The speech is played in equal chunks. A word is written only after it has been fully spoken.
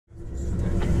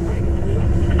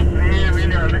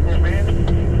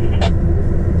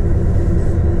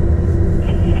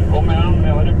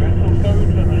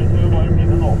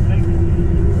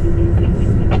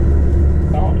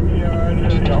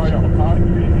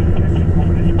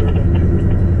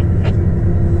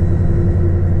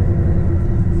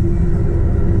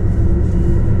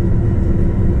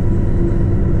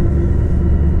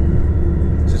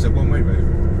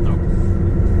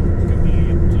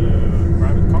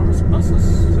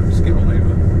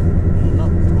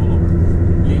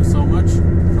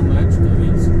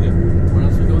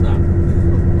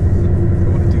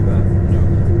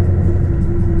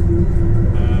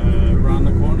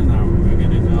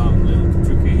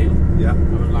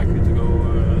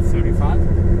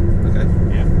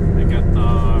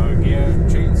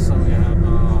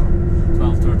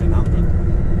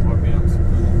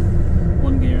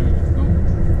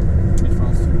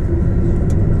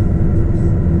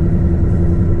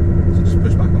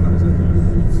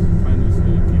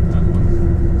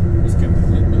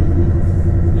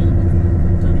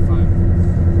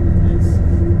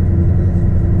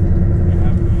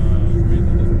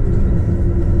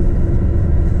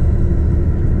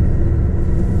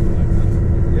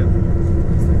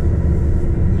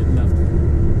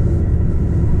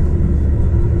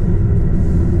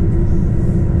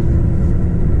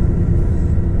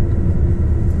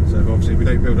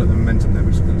and then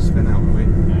we're just going to spin out, are we?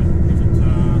 Yeah. If it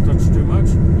touches too much,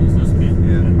 it's just spin.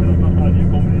 Yeah.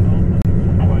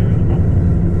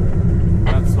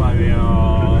 That's why we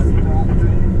are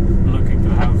looking to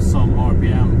have some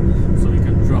RPM so we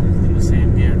can drop in the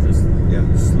same gear, just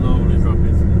slowly drop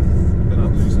it. But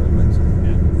not lose that momentum.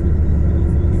 Yeah.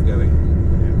 Keep going.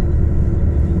 Yeah.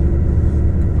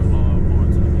 Put a lot more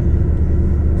to the bit.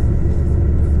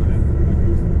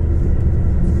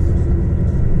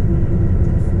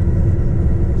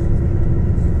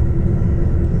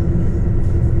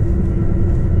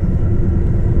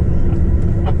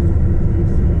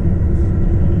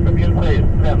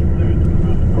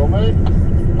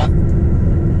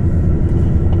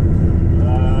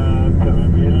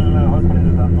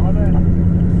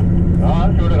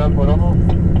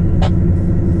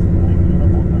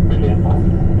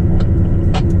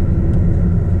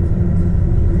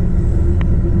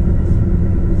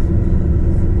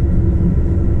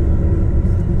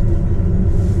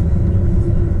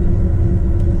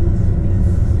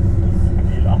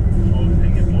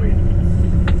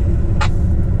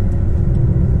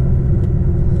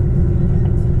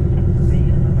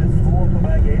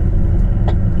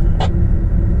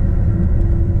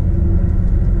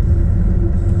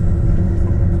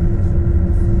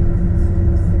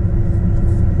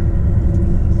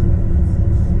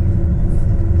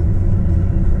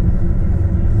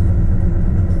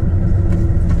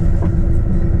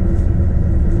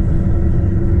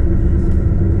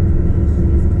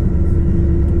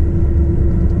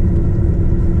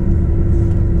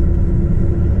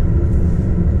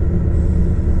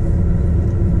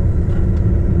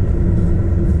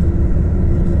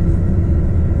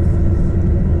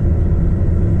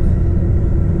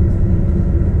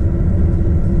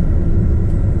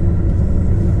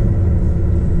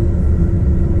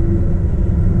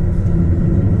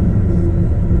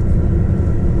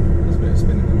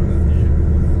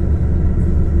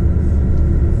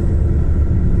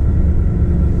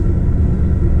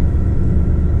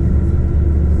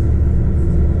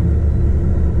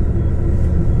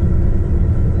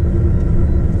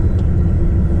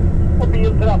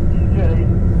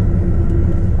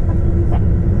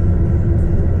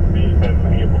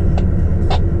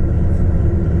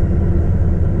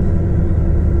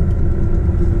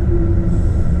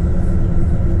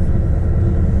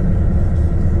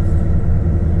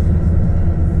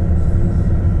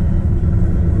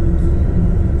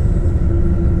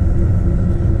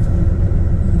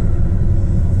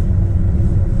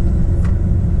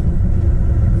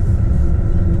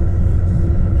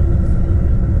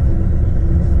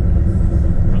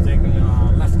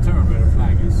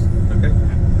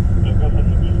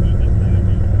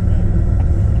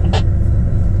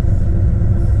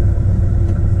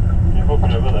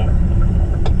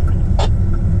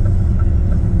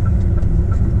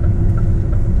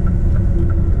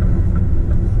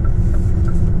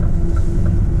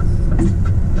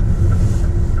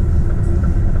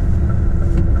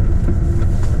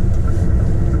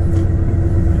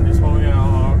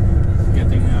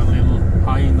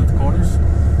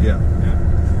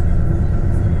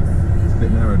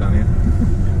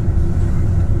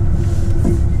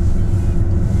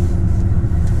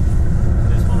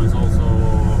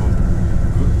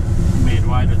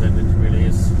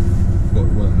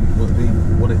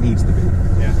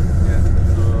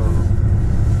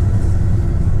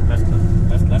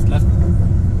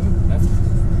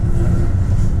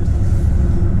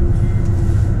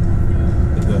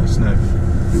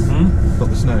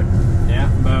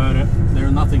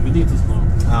 nothing beneath us now.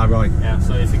 Ah, right. Yeah,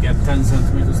 so if you get 10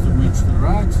 centimeters to reach to the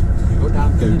right, you go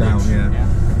down to the ditch. Yeah.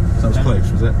 So that was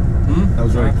close, was it? Hmm? That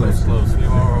was very close. That was close. We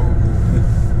are...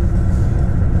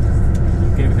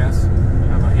 Okay, guys. We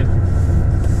have a hit.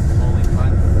 All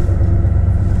incline.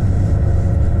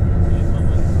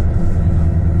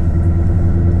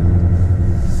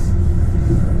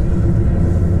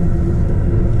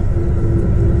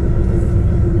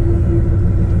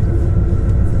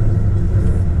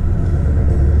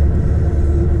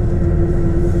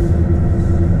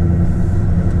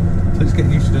 It's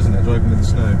getting used to, doesn't it, driving in the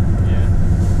snow? Yeah.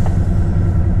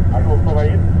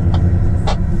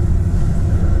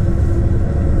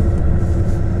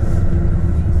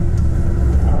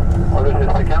 Har du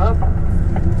siste Kenneth?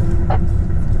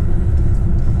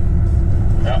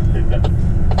 Ja, siste.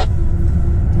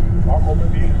 Da kommer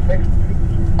bil 6 ut.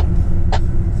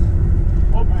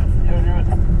 Og bussen kjører ut.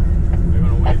 We're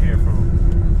gonna wait here for a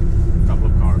couple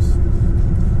of cars.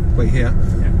 Wait here?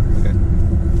 Yeah. Okay.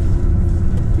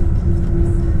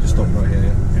 Just stop right here,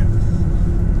 yeah? Yeah.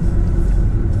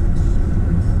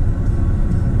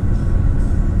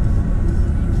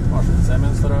 Varsågod, säg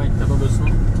vänster och vänta på bussen.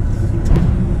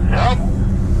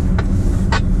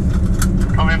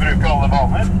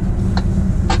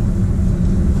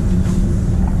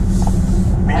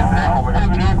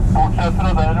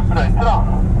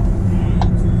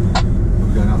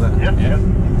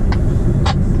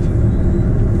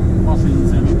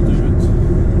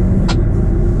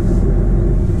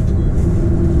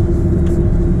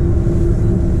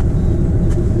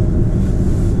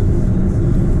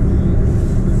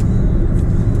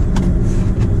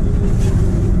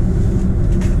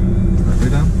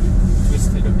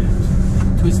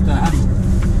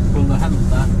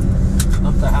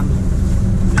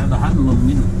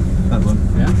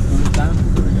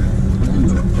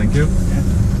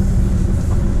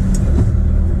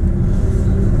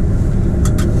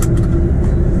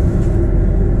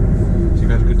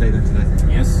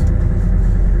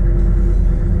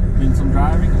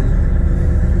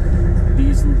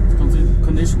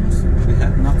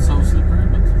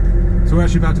 So we're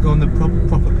actually about to go on the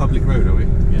proper public road, are we?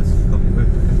 Yes. Public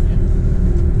road, okay.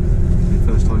 Yeah.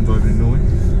 First time driving in Norway?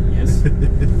 Yes.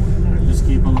 Just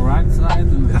keep on the right side.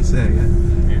 And That's it, yeah.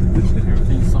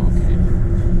 Everything's okay.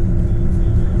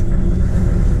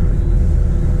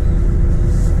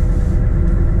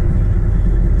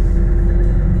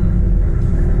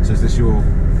 So is this your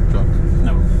truck?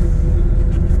 No.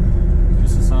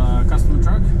 This is a customer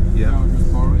truck. Yeah. We're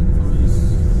just borrowing for this.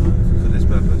 For this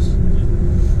purpose?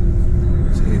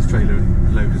 Is it his trailer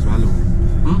and load as well? Or?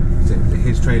 Hmm? Is it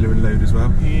his trailer and load as well?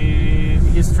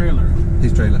 His trailer.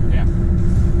 His trailer? Yeah.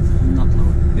 Not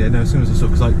load. Yeah, no, as soon as I saw,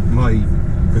 because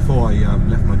before I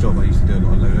left my job, I used to do a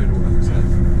lot of low-loader work, so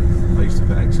I used to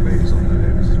put excavators on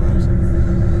low-loaders as well, so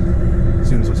as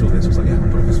soon as I saw this, I was like, yeah, I'll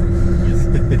drive this one. Yes.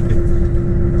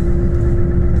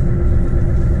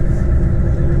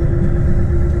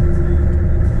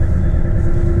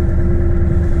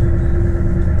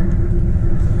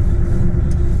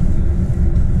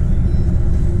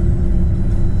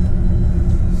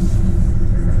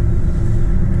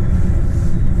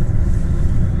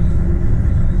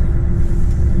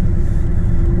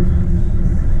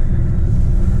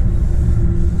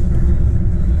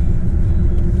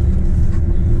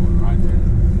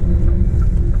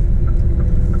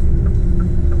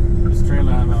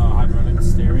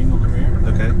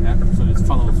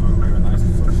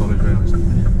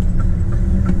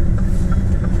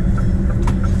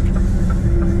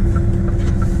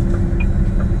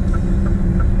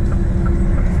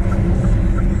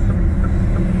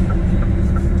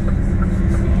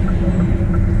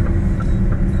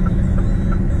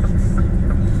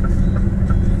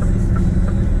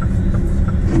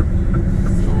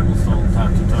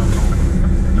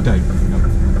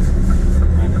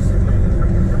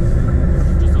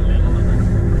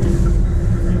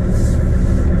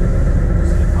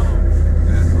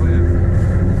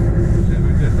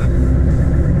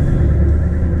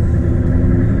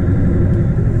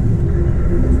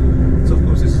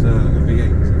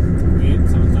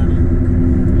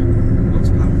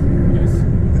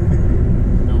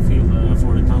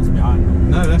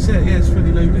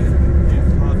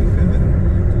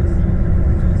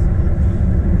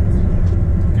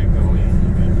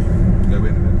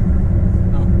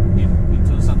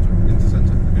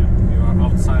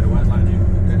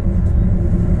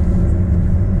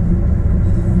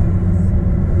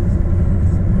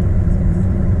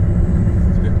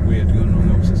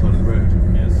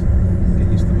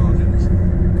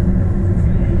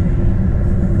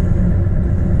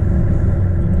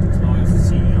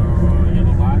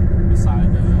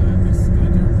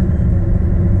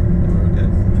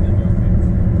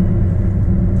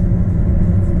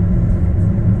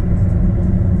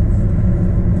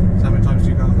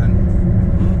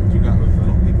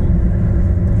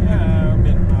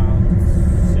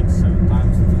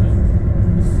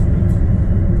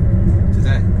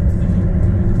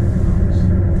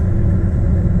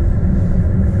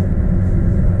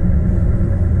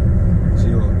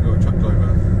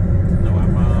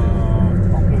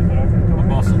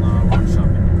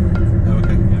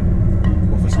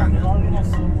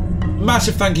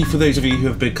 Massive thank you for those of you who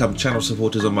have become channel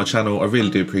supporters on my channel. I really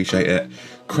do appreciate it.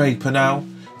 Craig Purnell,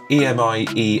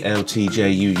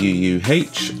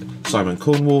 EMIELTJUUUH, Simon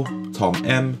Cornwall, Tom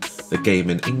M, The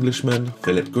Gaming Englishman,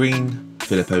 Philip Green,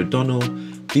 Philip O'Donnell,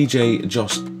 DJ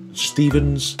Josh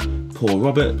Stevens, Paul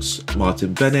Roberts,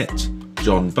 Martin Bennett,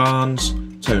 John Barnes,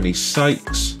 Tony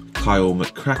Sykes, Kyle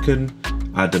McCracken,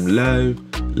 Adam Lowe,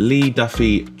 Lee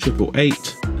Duffy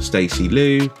 888, Stacey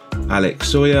Liu, Alex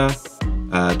Sawyer,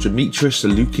 Demetrius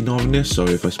Lukinovnis,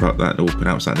 sorry if I spelt that or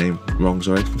pronounced that name wrong,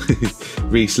 sorry.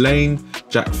 Reese Lane,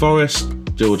 Jack Forrest,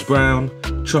 George Brown,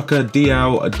 Trucker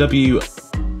DL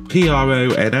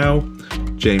WPRONL,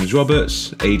 James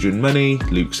Roberts, Adrian Money,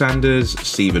 Luke Sanders,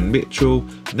 Stephen Mitchell,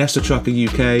 Nesta Trucker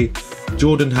UK,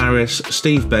 Jordan Harris,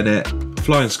 Steve Bennett,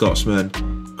 Flying Scotsman,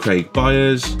 Craig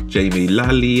Byers, Jamie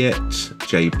Lalliette,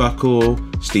 Jay Buckle,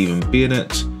 Stephen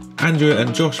Bennett, Andrew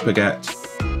and Josh Paget.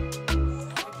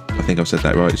 I think I've said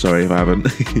that right, sorry if I haven't.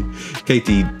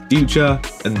 Katie Ducha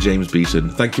and James Beeson.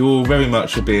 Thank you all very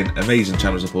much for being amazing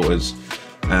channel supporters.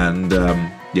 And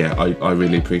yeah, I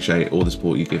really appreciate all the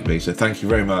support you give me. So thank you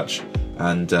very much.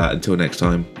 And until next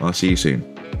time, I'll see you soon.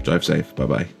 Drive safe.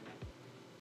 Bye-bye.